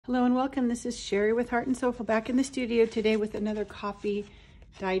Hello and welcome. This is Sherry with Heart and Soulful back in the studio today with another coffee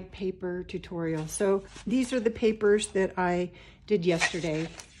dyed paper tutorial. So these are the papers that I did yesterday,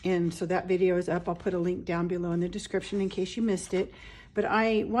 and so that video is up. I'll put a link down below in the description in case you missed it. But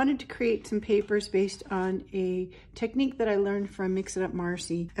I wanted to create some papers based on a technique that I learned from Mix It Up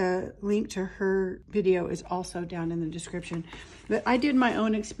Marcy. A link to her video is also down in the description. But I did my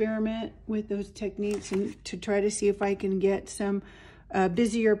own experiment with those techniques and to try to see if I can get some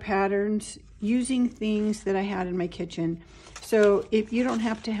busier patterns using things that I had in my kitchen. So if you don't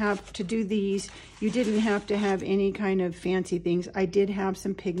have to do these, you didn't have to have any kind of fancy things. I did have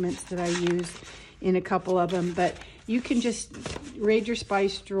some pigments that I used in a couple of them, but you can just raid your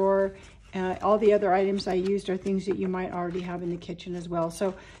spice drawer. All the other items I used are things that you might already have in the kitchen as well.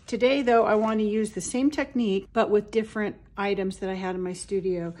 So today though, I want to use the same technique, but with different items that I had in my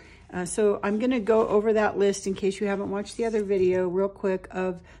studio. So I'm going to go over that list in case you haven't watched the other video real quick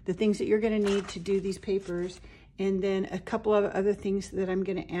of the things that you're going to need to do these papers, and then a couple of other things that I'm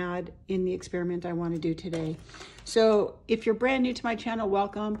going to add in the experiment I want to do today. So if you're brand new to my channel,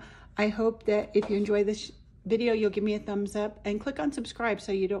 welcome. I hope that if you enjoy this video, you'll give me a thumbs up and click on subscribe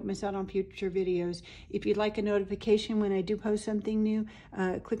so you don't miss out on future videos. If you'd like a notification when I do post something new,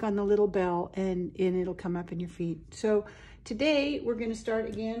 click on the little bell and it'll come up in your feed. So today we're going to start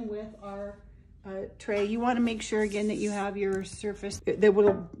again with our tray. You want to make sure again that you have your surface that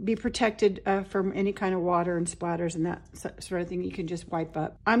will be protected from any kind of water and splatters and that sort of thing. You can just wipe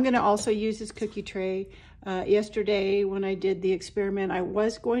up. I'm going to also use this cookie tray. Yesterday when I did the experiment, I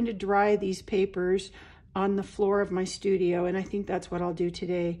was going to dry these papers on the floor of my studio, and I think that's what I'll do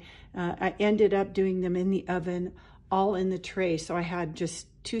today. I ended up doing them in the oven, all in the tray. So I had just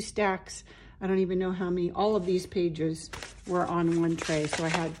 2 stacks. I don't even know how many. All of these pages were on one tray. So I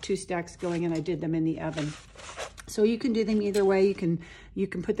had 2 stacks going and I did them in the oven. So you can do them either way. You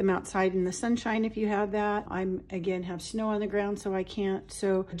can put them outside in the sunshine if you have that. I'm again have snow on the ground, so I can't.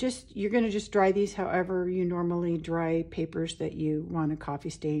 So you're gonna just dry these however you normally dry papers that you want to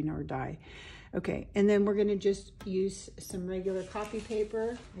coffee stain or dye. Okay, and then we're gonna just use some regular coffee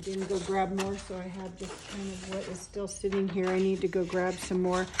paper. I didn't go grab more, so I have just kind of what is still sitting here. I need to go grab some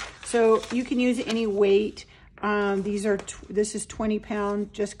more. So you can use any weight. This is 20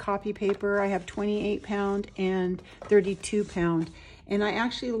 pound just copy paper. I have 28 pound and 32 pound. And I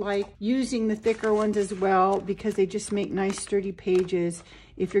actually like using the thicker ones as well because they just make nice sturdy pages.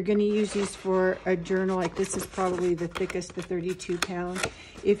 If you're going to use these for a journal, like this is probably the thickest, the 32 pound.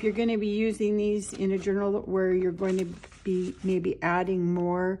 If you're going to be using these in a journal where you're going to be maybe adding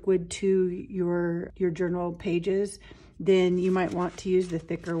more wood to your journal pages, then you might want to use the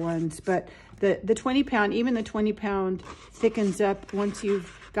thicker ones. But the 20 pound, even the 20 pound thickens up once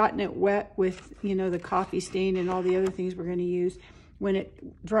you've gotten it wet with, you know, the coffee stain and all the other things we're going to use. When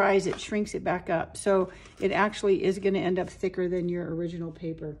it dries, it shrinks it back up. So it actually is going to end up thicker than your original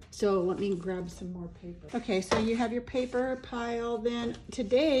paper. So let me grab some more paper. Okay, so you have your paper pile. Then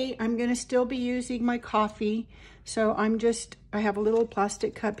today I'm going to still be using my coffee. So I have a little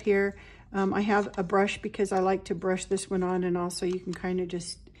plastic cup here. I have a brush because I like to brush this one on, and also you can kind of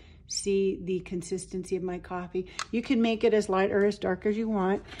just see the consistency of my coffee. You can make it as light or as dark as you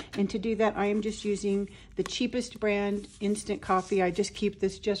want. And to do that, I am just using the cheapest brand instant coffee. I just keep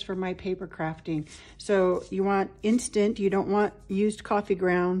this just for my paper crafting. So you want instant, you don't want used coffee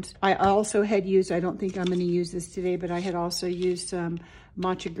grounds. I also had used, I don't think I'm going to use this today, but I had also used some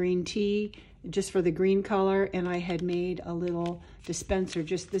matcha green tea just for the green color. And I had made a little dispenser.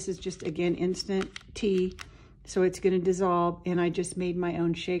 This is just, again, instant tea. So it's going to dissolve, and I just made my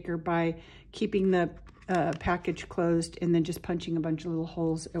own shaker by keeping the package closed and then just punching a bunch of little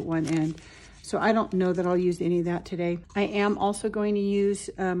holes at one end. So I don't know that I'll use any of that today. I am also going to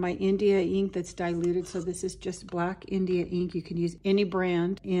use my India ink that's diluted. So this is just black India ink. You can use any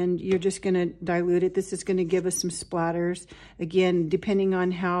brand, and you're just going to dilute it. This is going to give us some splatters. Again, depending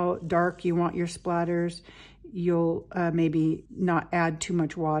on how dark you want your splatters, you'll maybe not add too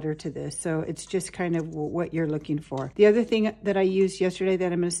much water to this. So it's just kind of what you're looking for. The other thing that I used yesterday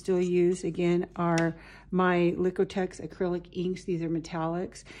that I'm going to still use again are my Liquitex acrylic inks. These are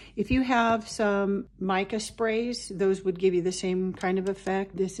metallics. If you have some mica sprays, those would give you the same kind of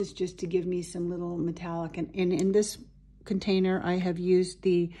effect. This is just to give me some little metallic. And in this container, I have used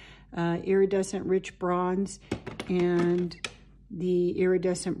the iridescent rich bronze and the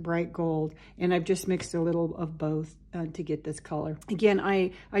iridescent bright gold, and I've just mixed a little of both to get this color. Again,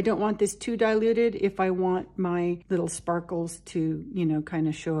 I don't want this too diluted if I want my little sparkles to, you know, kind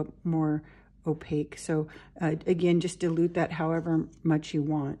of show up more opaque. So again, just dilute that however much you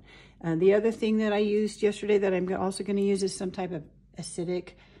want. The other thing that I used yesterday that I'm also going to use is some type of acidic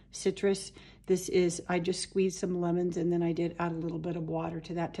citrus. This is, I just squeezed some lemons and then I did add a little bit of water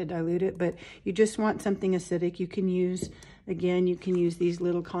to that to dilute it. But you just want something acidic. You can use, again, you can use these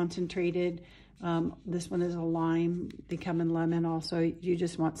little concentrated. This one is a lime. They come in lemon also. You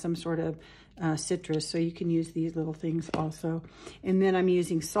just want some sort of citrus, so you can use these little things also. And then I'm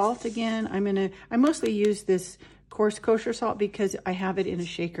using salt again. I mostly use this coarse kosher salt because I have it in a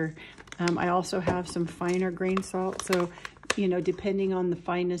shaker. I also have some finer grain salt, so you know, depending on the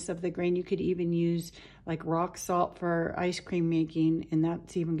fineness of the grain, you could even use like rock salt for ice cream making, and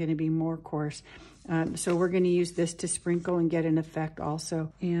that's even going to be more coarse. So we're going to use this to sprinkle and get an effect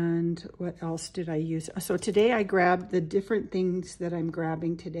also. And what else did I use? So today I grabbed the different things that I'm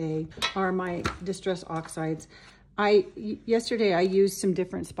grabbing today are my distress oxides. Yesterday I used some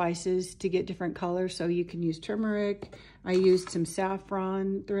different spices to get different colors. So you can use turmeric. I used some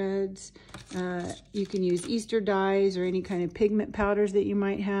saffron threads. You can use Easter dyes or any kind of pigment powders that you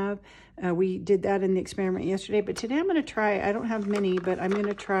might have. We did that in the experiment yesterday, but today I'm going to try, I don't have many, but I'm going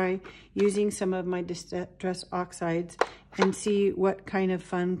to try using some of my distress oxides and see what kind of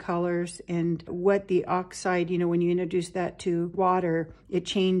fun colors and what the oxide, you know, when you introduce that to water, it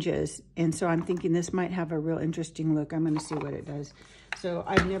changes. And so I'm thinking this might have a real interesting look. I'm going to see what it does. So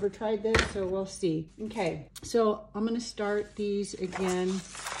I've never tried this, so we'll see. Okay, so I'm going to start these again,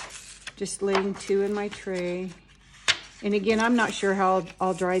 just laying 2 in my tray. And again, I'm not sure how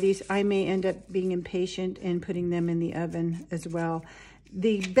I'll dry these. I may end up being impatient and putting them in the oven as well.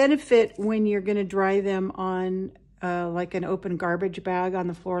 The benefit when you're going to dry them on like an open garbage bag on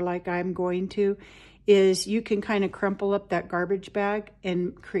the floor like I'm going to, is you can kind of crumple up that garbage bag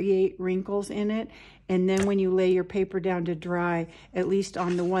and create wrinkles in it. And then when you lay your paper down to dry, at least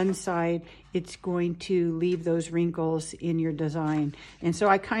on the one side, it's going to leave those wrinkles in your design. And so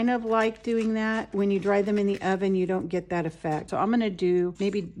I kind of like doing that. When you dry them in the oven, you don't get that effect. So I'm going to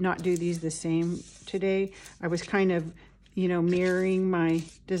maybe not do these the same today. I was kind of, you know, mirroring my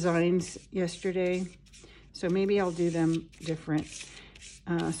designs yesterday. So maybe I'll do them different.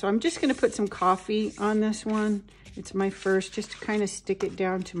 So I'm just going to put some coffee on this one. It's my first, just to kind of stick it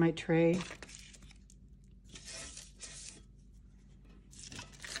down to my tray.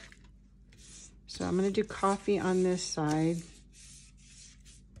 So I'm going to do coffee on this side.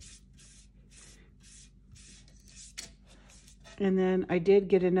 And then I did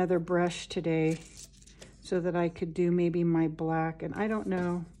get another brush today so that I could do maybe my black. And I don't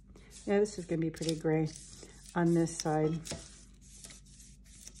know. Yeah, this is going to be pretty gray on this side.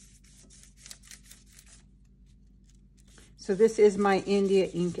 So this is my India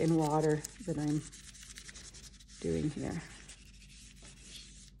ink and water that I'm doing here.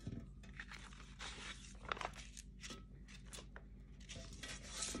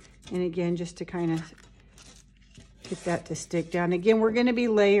 And again, just to kind of get that to stick down. Again, we're going to be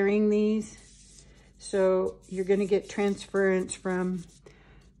layering these. So you're going to get transference from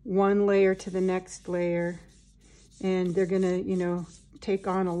one layer to the next layer. And they're going to, you know, take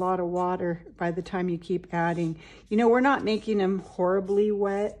on a lot of water by the time you keep adding. You know, we're not making them horribly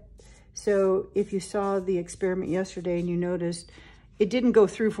wet. So if you saw the experiment yesterday and you noticed, it didn't go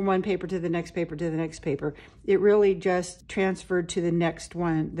through from one paper to the next paper to the next paper. It really just transferred to the next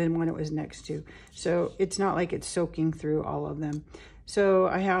one than when it was next to. So it's not like it's soaking through all of them. So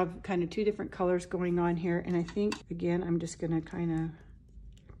I have kind of 2 different colors going on here. And I think, again, I'm just going to kind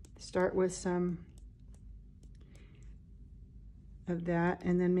of start with some of that.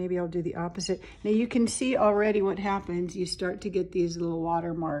 And then maybe I'll do the opposite. Now you can see already what happens. You start to get these little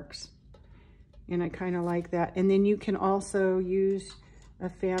water marks. And I kind of like that. And then you can also use a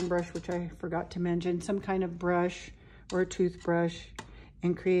fan brush, which I forgot to mention, some kind of brush or a toothbrush,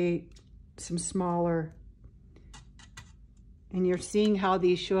 and create some smaller. And you're seeing how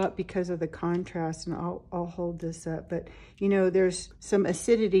these show up because of the contrast. And I'll hold this up. But, you know, there's some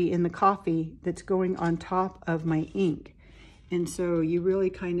acidity in the coffee that's going on top of my ink. And so you really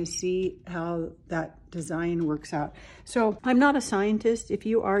kind of see how that design works out. So I'm not a scientist. If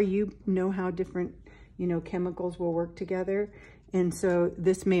you are, you know how different, you know, chemicals will work together. And so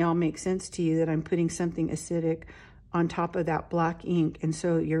this may all make sense to you that I'm putting something acidic on top of that black ink. And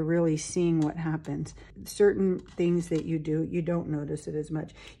so you're really seeing what happens. Certain things that you do, you don't notice it as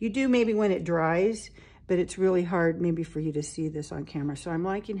much. You do maybe when it dries, but it's really hard maybe for you to see this on camera. So I'm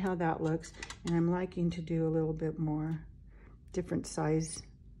liking how that looks, and I'm liking to do a little bit more different size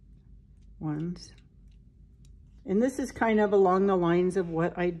ones. And this is kind of along the lines of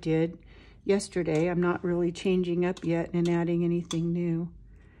what I did yesterday. I'm not really changing up yet and adding anything new.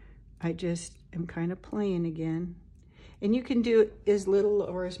 I just am kind of playing again. And you can do as little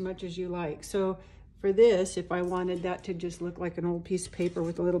or as much as you like. So For this, if I wanted that to just look like an old piece of paper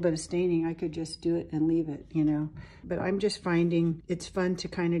with a little bit of staining, I could just do it and leave it, you know. But I'm just finding it's fun to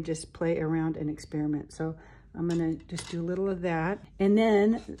kind of just play around and experiment. So I'm gonna just do a little of that. And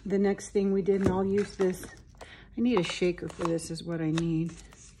then the next thing we did, and I'll use this, I need a shaker for this is what I need,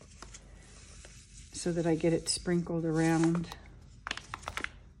 so that I get it sprinkled around.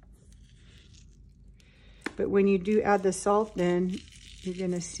 But when you do add the salt, then you're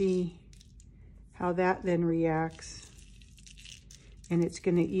gonna see how that then reacts. And it's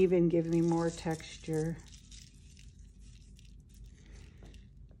gonna even give me more texture.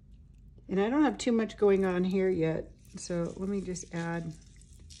 And I don't have too much going on here yet, so let me just add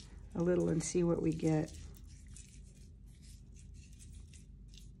a little and see what we get.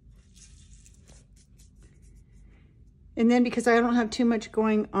 And then because I don't have too much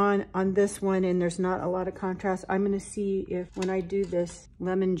going on this one and there's not a lot of contrast, I'm gonna see if when I do this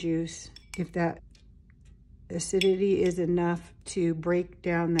lemon juice, if that acidity is enough to break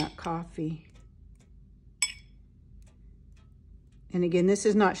down that coffee. And again, this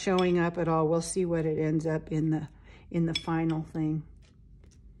is not showing up at all. We'll see what it ends up in the final thing.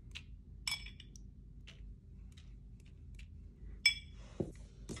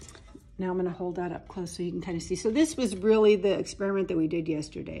 Now I'm gonna hold that up close so you can kind of see. So this was really the experiment that we did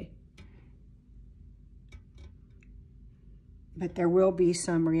yesterday. But there will be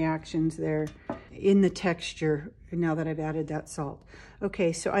some reactions there in the texture now that I've added that salt.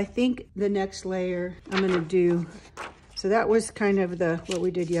 Okay, so I think the next layer I'm gonna do, so that was kind of what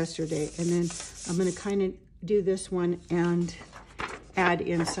we did yesterday. And then I'm gonna kind of do this one and add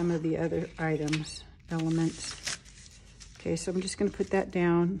in some of the other elements. Okay, so I'm just gonna put that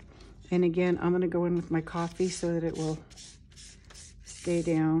down. And again, I'm gonna go in with my coffee so that it will stay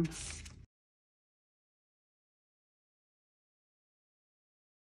down.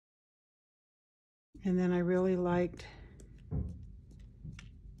 And then I really liked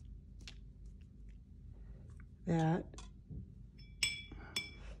that.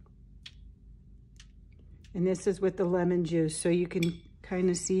 And this is with the lemon juice, so you can kind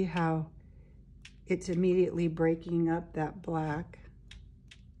of see how it's immediately breaking up that black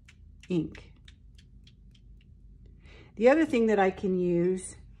ink. The other thing that I can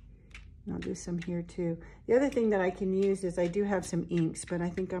use, and I'll do some here too. The other thing that I can use is I do have some inks, but I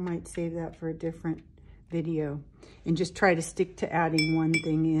think I might save that for a different video and just try to stick to adding one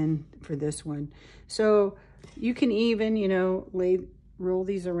thing in for this one. So you can even, you know, roll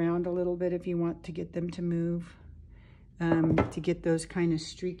these around a little bit if you want to get them to move, to get those kind of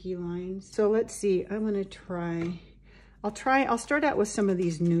streaky lines. So let's see, I'm gonna try, I'll start out with some of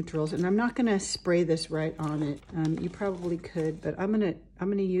these neutrals, and I'm not gonna spray this right on it. You probably could, but I'm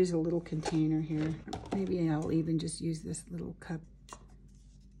gonna use a little container here. Maybe I'll even just use this little cup.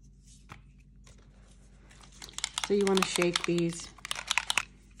 So you wanna shake these,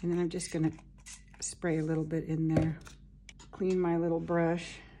 and then I'm just gonna spray a little bit in there. Clean my little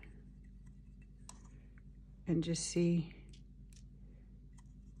brush and just see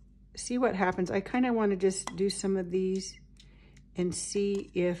what happens. I kind of want to just do some of these and see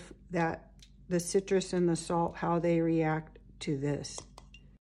if the citrus and the salt, how they react to this.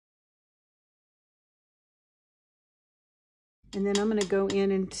 And then I'm going to go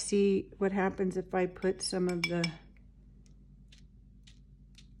in and see what happens if I put some of the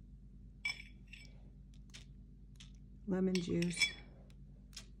lemon juice.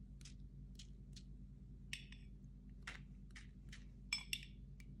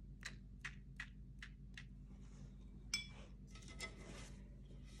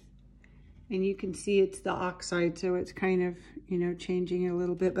 And you can see it's the oxide, so it's kind of, you know, changing a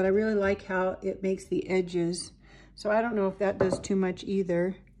little bit, but I really like how it makes the edges. So I don't know if that does too much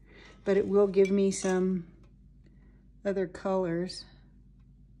either, but it will give me some other colors.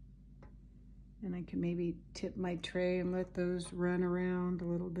 And I can maybe tip my tray and let those run around a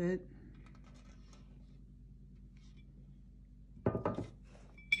little bit.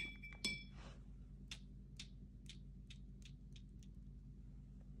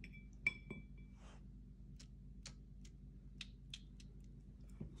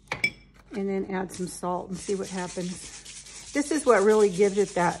 And then add some salt and see what happens. This is what really gives it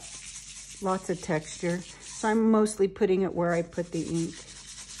that lots of texture. So I'm mostly putting it where I put the ink.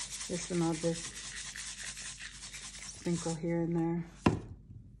 This one I'll just sprinkle here and there.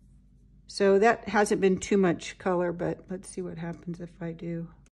 So that hasn't been too much color, but let's see what happens if I do.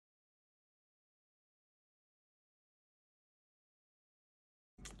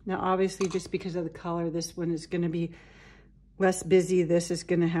 Now obviously just because of the color, this one is going to be less busy. This is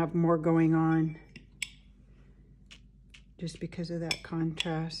going to have more going on just because of that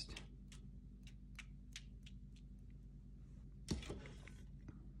contrast.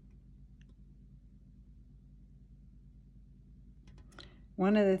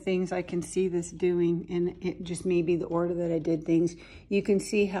 One of the things I can see this doing, and it just may be the order that I did things, you can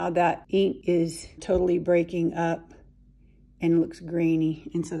see how that ink is totally breaking up and looks grainy,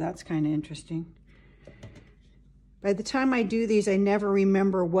 and so that's kind of interesting. By the time I do these, I never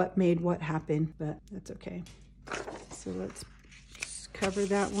remember what made what happen, but that's okay. So let's just cover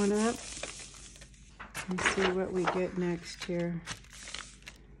that one up and see what we get next here.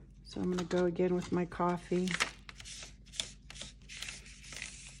 So I'm gonna go again with my coffee.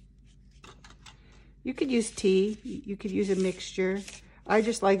 You could use tea, you could use a mixture. I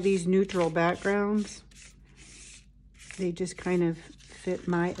just like these neutral backgrounds. They just kind of fit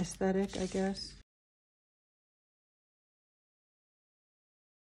my aesthetic, I guess.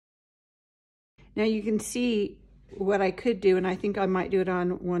 Now you can see what I could do, and I think I might do it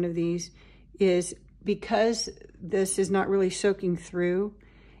on one of these, is because this is not really soaking through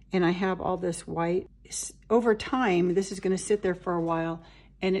and I have all this white, over time, this is gonna sit there for a while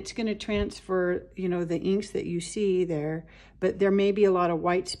and it's gonna transfer, you know, the inks that you see there, but there may be a lot of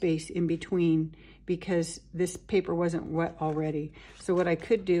white space in between because this paper wasn't wet already. So what I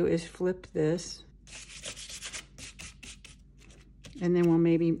could do is flip this, and then we'll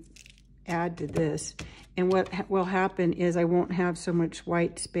maybe add to this. And what will happen is I won't have so much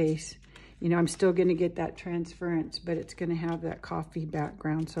white space. You know, I'm still gonna get that transference, but it's gonna have that coffee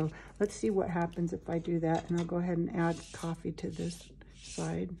background. So let's see what happens if I do that, and I'll go ahead and add coffee to this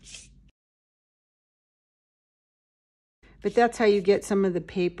side. But that's how you get some of the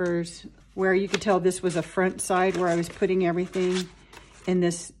papers where you could tell this was a front side where I was putting everything, and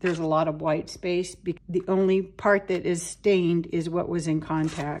this, there's a lot of white space. The only part that is stained is what was in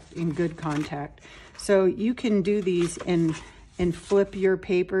contact, in good contact. So you can do these and flip your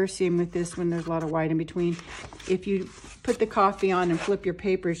paper. Same with this one, there's a lot of white in between. If you put the coffee on and flip your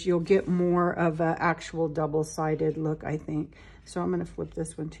papers, you'll get more of an actual double-sided look, I think. So I'm gonna flip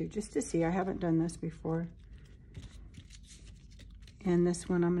this one too, just to see. I haven't done this before. And this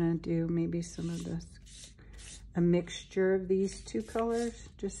one I'm gonna do maybe some of this, a mixture of these two colors,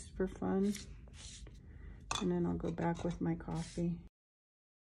 just for fun. And then I'll go back with my coffee.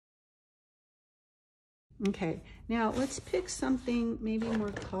 Okay, now let's pick something maybe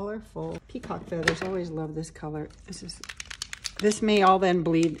more colorful. Peacock feathers, always love this color. This may all then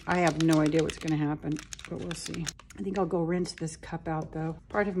bleed. I have no idea what's gonna happen, but we'll see. I think I'll go rinse this cup out though.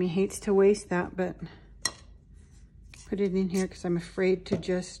 Part of me hates to waste that, but put it in here because I'm afraid to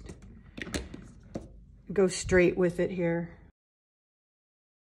just go straight with it here.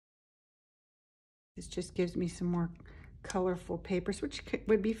 This just gives me some more colorful papers, which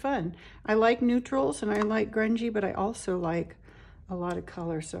would be fun. I like neutrals and I like grungy, but I also like a lot of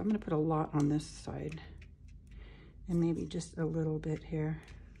color. So I'm gonna put a lot on this side and maybe just a little bit here.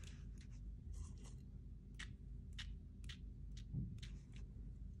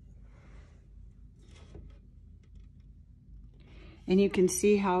 And you can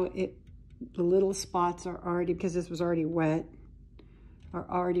see how the little spots are already, because this was already wet, are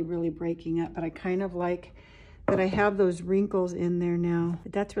already really breaking up. But I kind of like that I have those wrinkles in there now.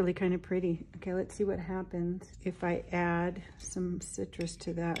 But that's really kind of pretty. Okay, let's see what happens if I add some citrus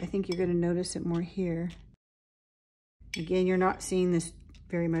to that. I think you're gonna notice it more here. Again, you're not seeing this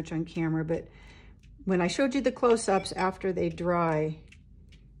very much on camera, but when I showed you the close-ups after they dry,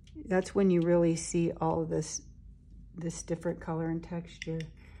 that's when you really see all of this different color and texture.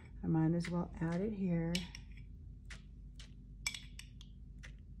 I might as well add it here.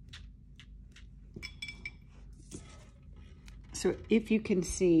 So if you can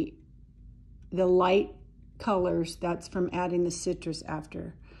see the light colors, that's from adding the citrus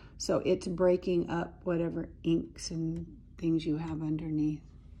after. So it's breaking up whatever inks and things you have underneath.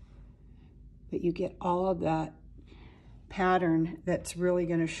 But you get all of that pattern that's really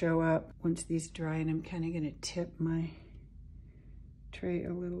gonna show up once these dry, and I'm kind of gonna tip my tray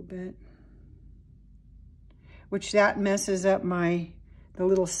a little bit, which that messes up the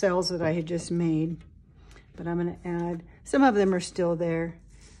little cells that I had just made. But I'm gonna add, some of them are still there.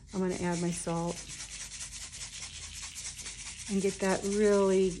 I'm gonna add my salt and get that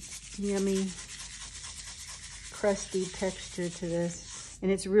really yummy, crusty texture to this.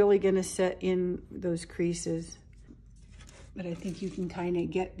 And it's really gonna set in those creases. But I think you can kind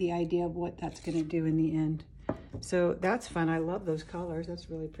of get the idea of what that's gonna do in the end. So that's fun. I love those colors. That's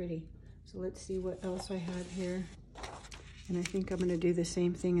really pretty. So let's see what else I had here. And I think I'm gonna do the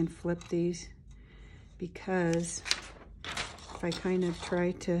same thing and flip these, because if I kind of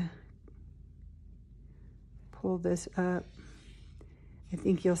try to pull this up, I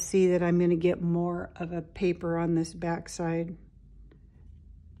think you'll see that I'm gonna get more of a paper on this back side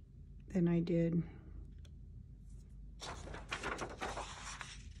than I did.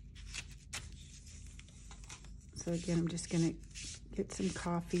 So again, I'm just gonna get some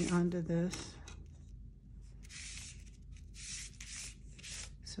coffee onto this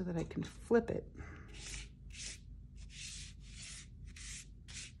so that I can flip it.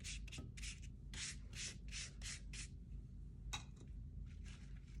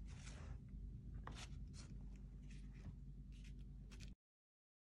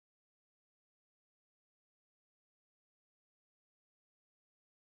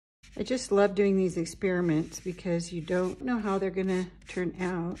 I just love doing these experiments because you don't know how they're gonna turn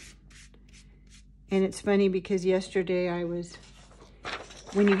out. And it's funny because yesterday I was,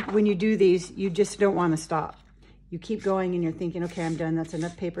 when you do these, you just don't want to stop. You keep going and you're thinking, okay, I'm done. That's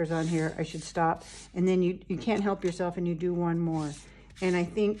enough papers on here. I should stop. And then you can't help yourself and you do one more. And I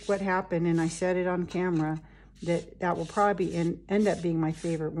think what happened, and I said it on camera, that will probably end up being my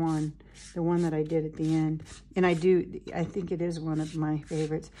favorite one, the one that I did at the end. And I think it is one of my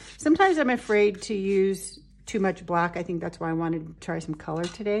favorites. Sometimes I'm afraid to use too much black. I think that's why I wanted to try some color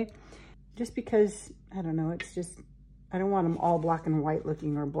today. Just because, I don't know, it's just, I don't want them all black and white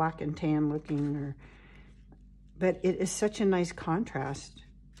looking or black and tan looking, but it is such a nice contrast.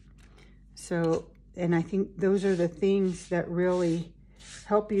 So, and I think those are the things that really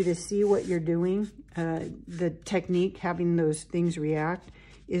help you to see what you're doing. The technique, having those things react,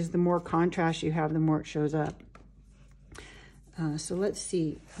 is the more contrast you have, the more it shows up. So let's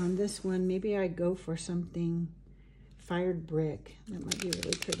see, on this one, maybe I go for something fired brick. That might be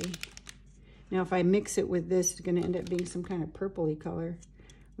really pretty. Now, if I mix it with this, it's gonna end up being some kind of purpley color,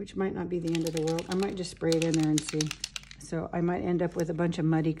 which might not be the end of the world. I might just spray it in there and see. So I might end up with a bunch of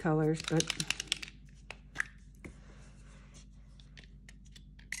muddy colors, but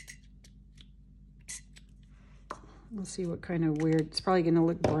we'll see what kind of weird. It's probably gonna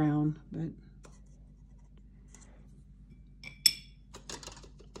look brown, but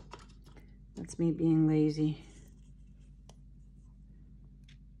that's me being lazy.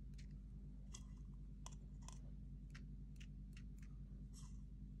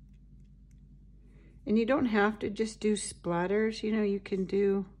 And you don't have to just do splatters, you know, you can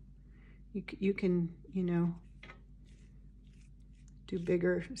do, you can, you know, do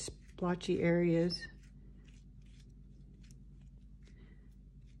bigger splotchy areas.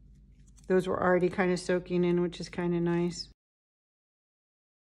 Those were already kind of soaking in, which is kind of nice.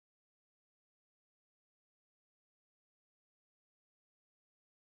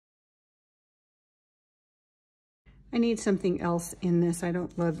 I need something else in this. I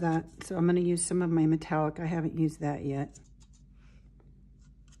don't love that. So I'm going to use some of my metallic. I haven't used that yet.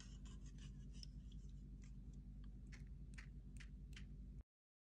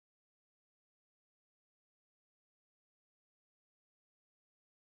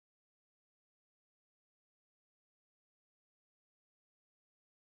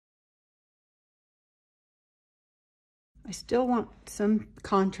 I still want some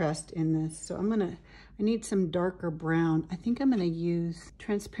contrast in this. So I need some darker brown. I think I'm gonna use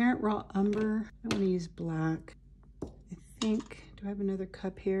transparent raw umber. I wanna use black. I think, do I have another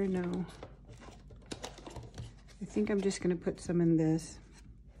cup here? No. I think I'm just gonna put some in this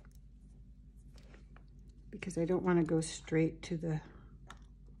because I don't wanna go straight to the,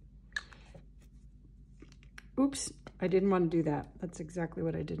 oops, I didn't wanna do that. That's exactly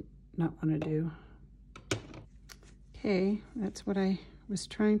what I did not wanna do. Okay, that's what I was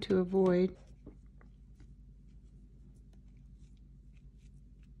trying to avoid.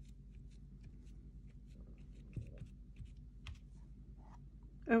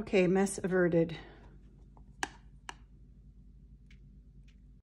 Okay, mess averted.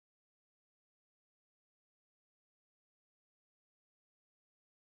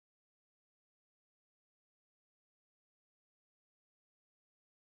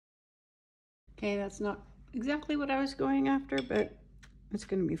 Okay, that's not exactly what I was going after, but it's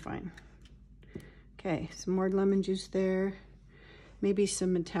gonna be fine. Okay, some more lemon juice there. Maybe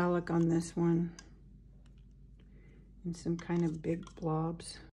some metallic on this one. And some kind of big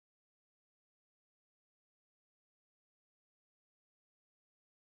blobs.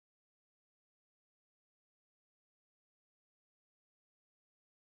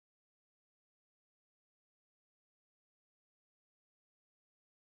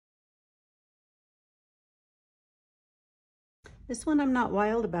 This one I'm not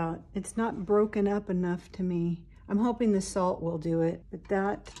wild about. It's not broken up enough to me. I'm hoping the salt will do it, but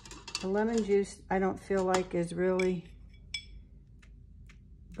the lemon juice I don't feel like is really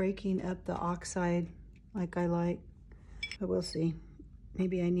breaking up the oxide like I like, but we'll see.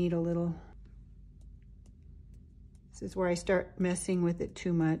 Maybe I need a little. This is where I start messing with it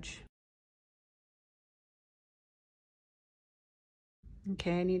too much.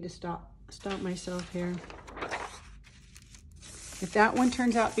 Okay, I need to stop myself here. If that one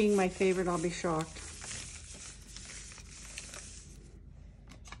turns out being my favorite, I'll be shocked.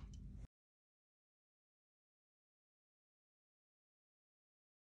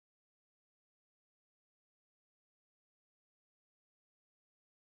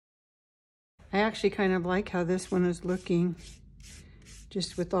 I actually kind of like how this one is looking,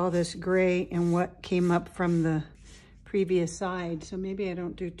 just with all this gray and what came up from the previous side. So maybe I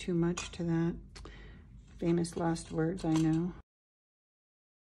don't do too much to that. Famous last words, I know.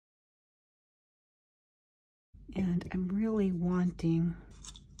 And I'm really wanting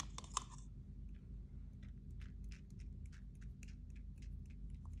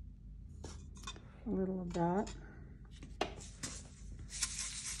a little of that.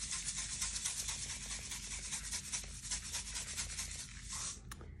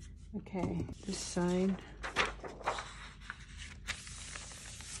 Okay, this side.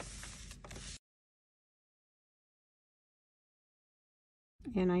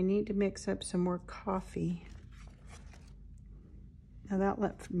 And I need to mix up some more coffee. Now that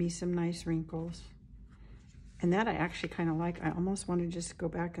left me some nice wrinkles. And that I actually kind of like. I almost want to just go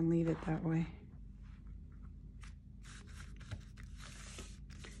back and leave it that way.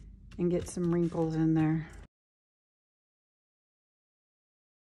 And get some wrinkles in there.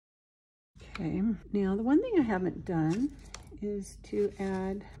 Okay, now the one thing I haven't done is to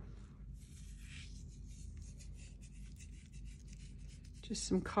add just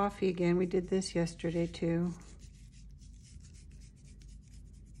some coffee again. We did this yesterday too.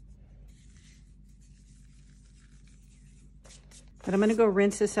 But I'm gonna go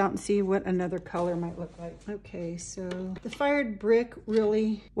rinse this out and see what another color might look like. Okay, so the fired brick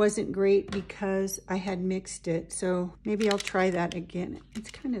really wasn't great because I had mixed it. So maybe I'll try that again.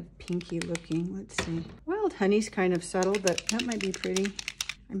 It's kind of pinky looking, let's see. Wild honey's kind of subtle, but that might be pretty.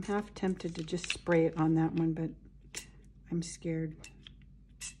 I'm half tempted to just spray it on that one, but I'm scared.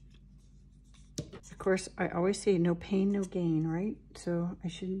 Of course, I always say no pain, no gain, right? So I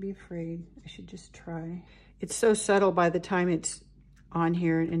shouldn't be afraid. I should just try. It's so subtle by the time it's on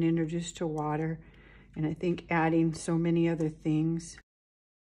here and introduced to water. And I think adding so many other things.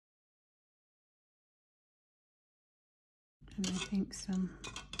 And I think some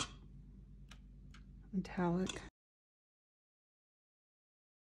metallic.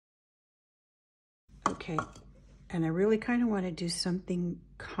 Okay, and I really kind of want to do something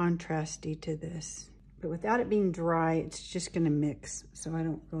contrasty to this. But without it being dry, it's just going to mix. So I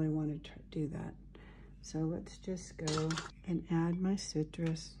don't really want to do that. So let's just go and add my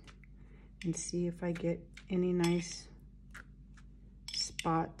citrus and see if I get any nice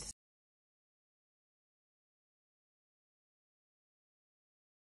spots.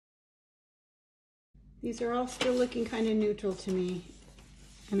 These are all still looking kind of neutral to me.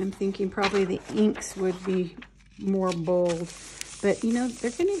 And I'm thinking probably the inks would be more bold. But you know,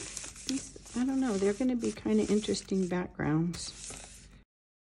 they're gonna, I don't know, they're gonna be kind of interesting backgrounds.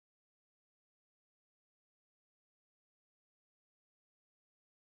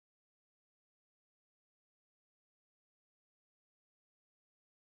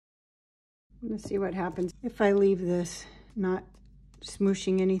 Let's see what happens if I leave this not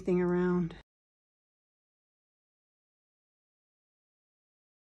smooshing anything around.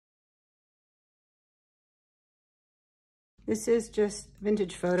 This is just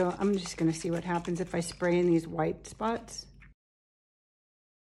vintage photo. I'm just gonna see what happens if I spray in these white spots.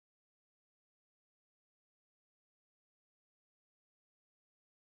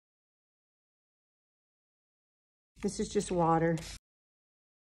 This is just water.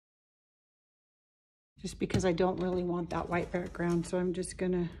 Just because I don't really want that white background, so I'm just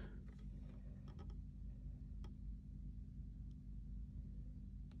gonna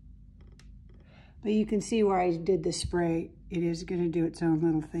but you can see where I did the spray. It is gonna do its own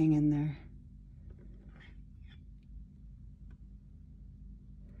little thing in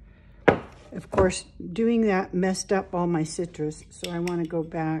there. Of course, doing that messed up all my citrus, so I wanna go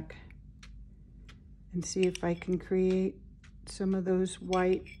back and see if I can create some of those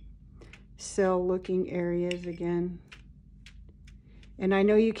white cell looking areas again. And I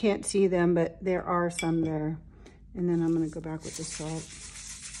know you can't see them, but there are some there. And then I'm gonna go back with the salt.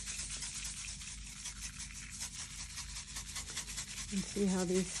 And see how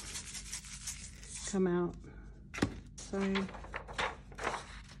these come out. Side.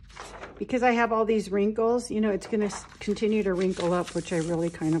 Because I have all these wrinkles, you know, it's gonna continue to wrinkle up, which I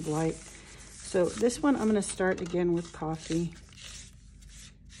really kind of like. So this one, I'm gonna start again with coffee.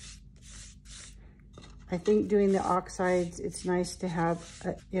 I think doing the oxides, it's nice to have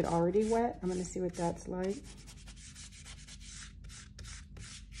it already wet. I'm gonna see what that's like.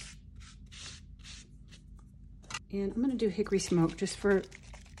 And I'm going to do hickory smoke just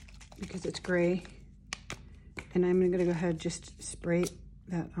because it's gray. And I'm going to go ahead and just spray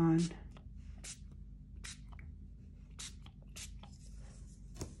that on.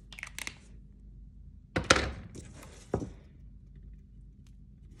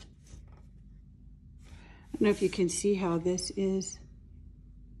 I don't know if you can see how this is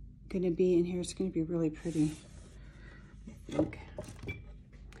going to be in here. It's going to be really pretty, I think.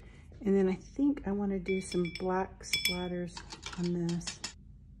 And then I think I want to do some black splatters on this.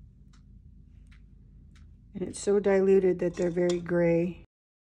 And it's so diluted that they're very gray.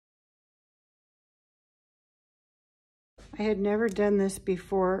 I had never done this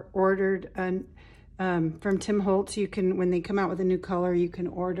before. Ordered from Tim Holtz. You can, when they come out with a new color, you can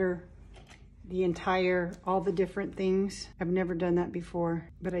order all the different things. I've never done that before,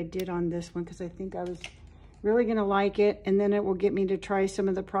 but I did on this one because I think I was really gonna like it, and then it will get me to try some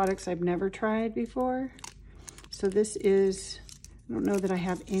of the products I've never tried before. So this is, I don't know that I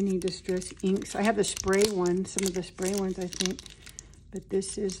have any distress inks. I have the spray one, some of the spray ones I think, but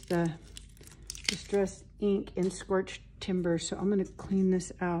this is the distress ink in Scorched Timber. So I'm gonna clean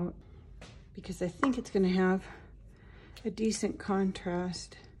this out because I think it's gonna have a decent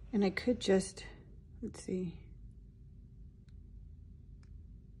contrast. And I could just, let's see.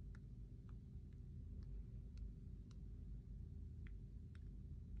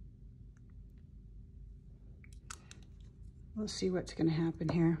 We'll see what's gonna happen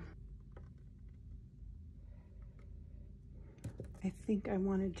here. I think I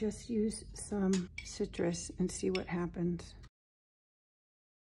wanna just use some citrus and see what happens.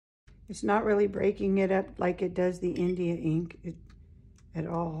 It's not really breaking it up like it does the India ink at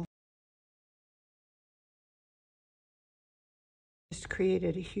all. Just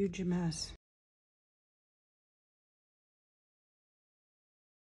created a huge mess.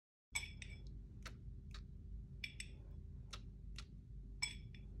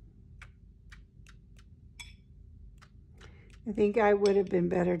 I think I would have been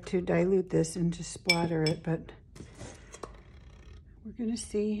better to dilute this and just splatter it, but we're gonna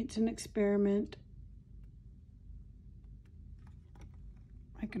see. It's an experiment.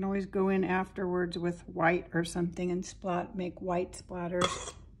 I can always go in afterwards with white or something and make white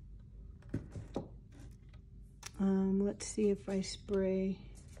splatters. Let's see if I spray.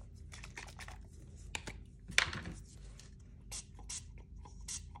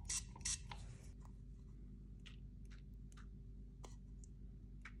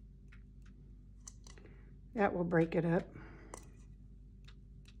 That will break it up.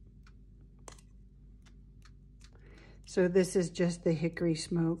 So this is just the hickory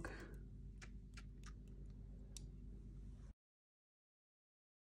smoke.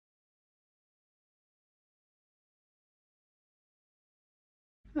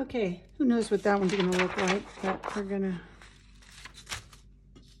 Okay, who knows what that one's gonna look like, but we're gonna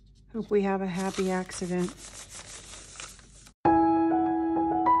hope we have a happy accident.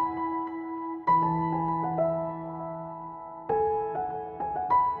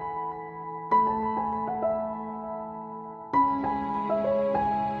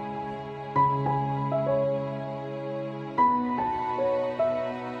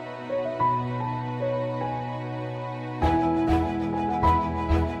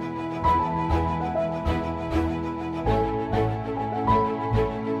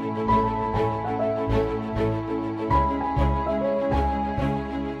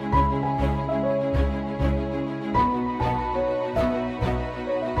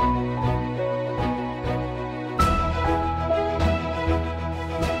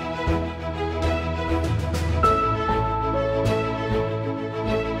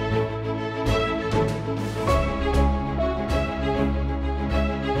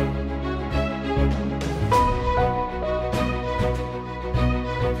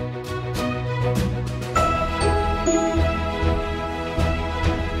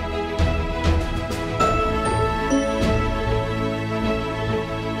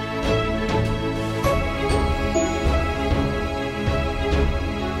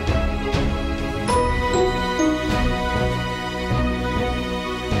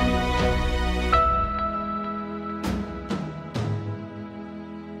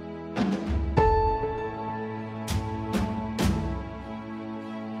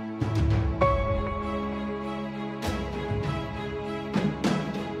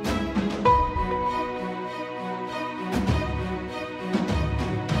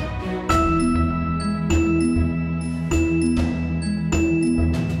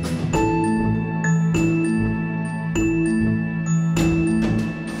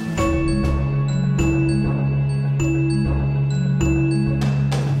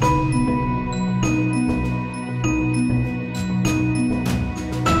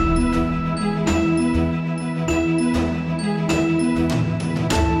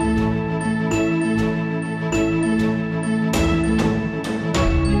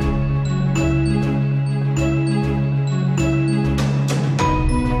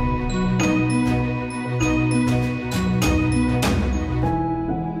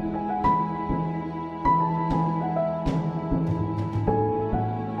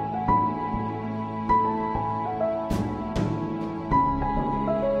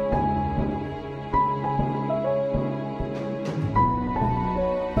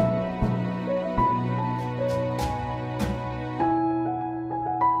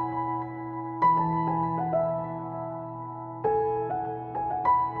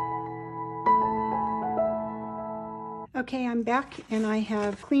 Okay, I'm back and I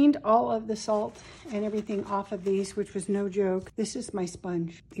have cleaned all of the salt and everything off of these, which was no joke. This is my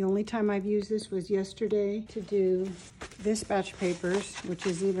sponge. The only time I've used this was yesterday to do this batch of papers, which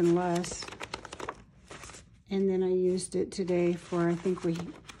is even less. And then I used it today for, I think we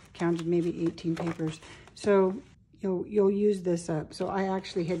counted maybe 18 papers. So you'll use this up. So I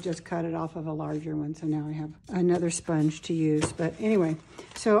actually had just cut it off of a larger one. So now I have another sponge to use. But anyway,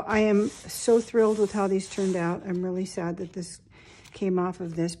 so I am so thrilled with how these turned out. I'm really sad that this came off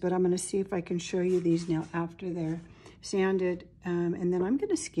of this, but I'm gonna see if I can show you these now after they're sanded. And then I'm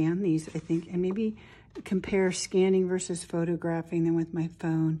gonna scan these, I think, and maybe compare scanning versus photographing them with my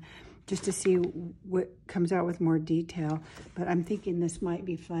phone, just to see what comes out with more detail. But I'm thinking this might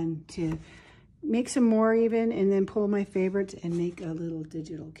be fun to make some more even, and then pull my favorites and make a little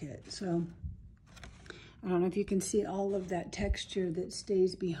digital kit. So I don't know if you can see all of that texture that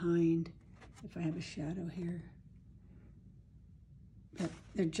stays behind, if I have a shadow here. But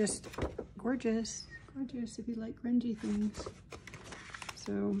they're just gorgeous, gorgeous if you like grungy things.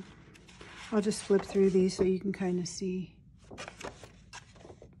 So I'll just flip through these so you can kind of see.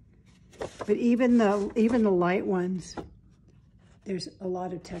 But even the light ones, there's a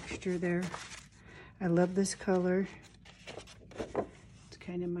lot of texture there. I love this color. It's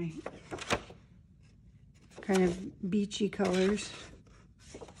kind of my beachy colors.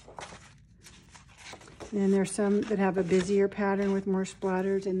 And then there's some that have a busier pattern with more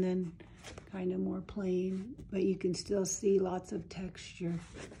splatters, and then kind of more plain, but you can still see lots of texture.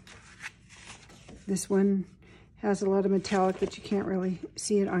 This one has a lot of metallic, but you can't really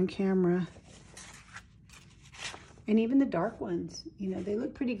see it on camera. And even the dark ones, you know, they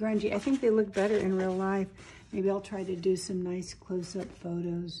look pretty grungy. I think they look better in real life. Maybe I'll try to do some nice close-up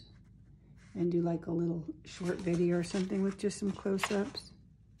photos and do like a little short video or something with just some close-ups.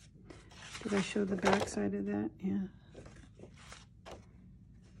 Did I show the back side of that? Yeah.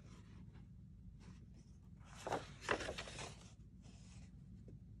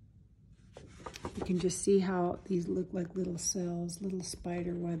 You can just see how these look like little cells, little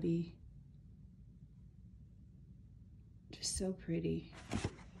spider webby. Just so pretty.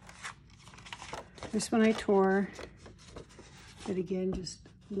 This one I tore, but again, just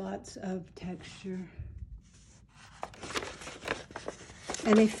lots of texture.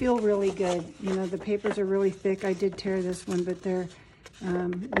 And they feel really good. You know, the papers are really thick. I did tear this one, but they're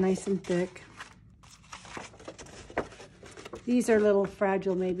nice and thick. These are a little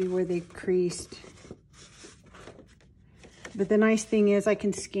fragile, maybe where they creased. But the nice thing is I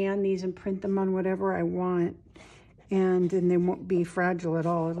can scan these and print them on whatever I want. And then they won't be fragile at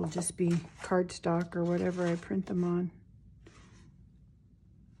all. It'll just be cardstock or whatever I print them on.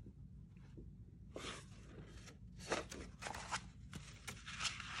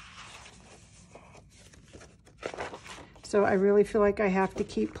 So I really feel like I have to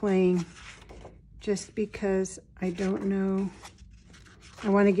keep playing just because I don't know. I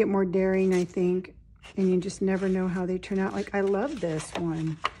want to get more daring, I think. And you just never know how they turn out. Like, I love this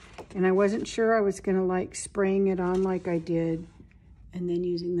one. And I wasn't sure I was going to like spraying it on like I did. And then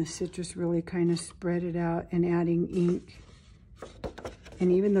using the citrus really kind of spread it out and adding ink.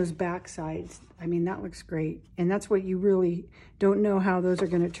 And even those back sides. I mean, that looks great. And that's what you really don't know how those are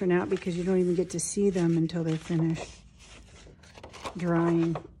going to turn out, because you don't even get to see them until they're finished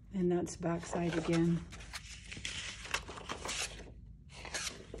drying. And that's backside again.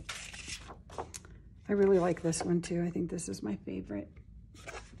 I really like this one too. I think this is my favorite.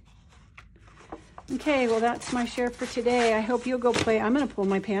 Okay, well, that's my share for today. I hope you'll go play. I'm going to pull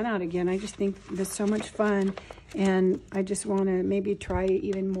my pan out again. I just think that's so much fun. And I just want to maybe try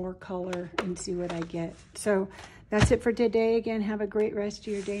even more color and see what I get. So that's it for today. Again, have a great rest of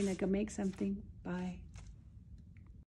your day. Now go make something. Bye.